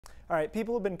All right,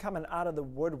 people have been coming out of the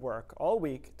woodwork all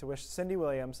week to wish Cindy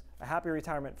Williams a happy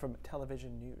retirement from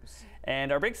television news.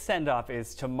 And our big send-off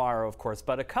is tomorrow, of course,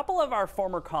 but a couple of our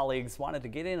former colleagues wanted to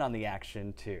get in on the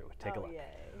action, too. Take a look. Yay.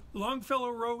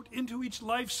 Longfellow wrote, "Into each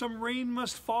life some rain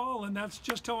must fall," and that's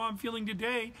just how I'm feeling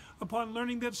today upon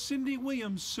learning that Cindy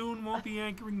Williams soon won't be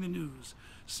anchoring the news.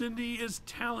 Cindy is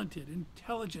talented,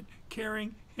 intelligent,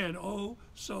 caring, and oh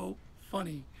so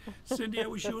funny. Cindy, I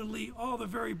wish you and Lee all the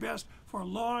very best for a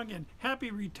long and happy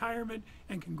retirement,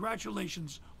 and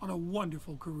congratulations on a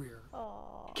wonderful career.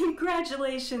 Aww.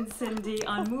 Congratulations, Cindy,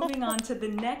 on moving on to the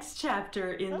next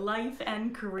chapter in life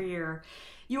and career.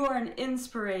 You are an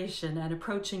inspiration at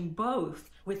approaching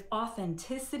both with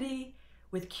authenticity,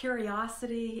 with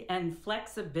curiosity, and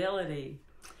flexibility.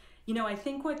 You know, I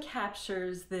think what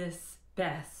captures this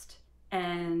best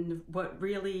and what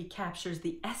really captures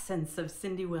the essence of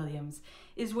Cindy Williams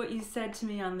is what you said to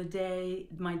me on the day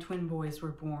my twin boys were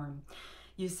born.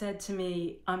 You said to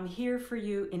me, "I'm here for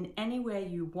you in any way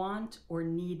you want or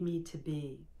need me to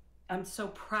be." I'm so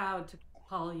proud to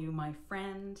call you my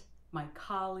friend, my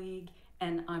colleague,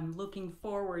 and I'm looking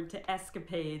forward to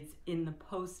escapades in the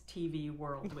post-TV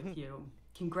world with you.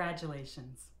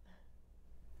 Congratulations.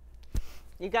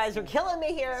 You guys are killing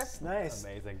me here. Nice.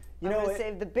 Amazing. I'm going to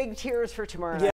save the big tears for tomorrow night.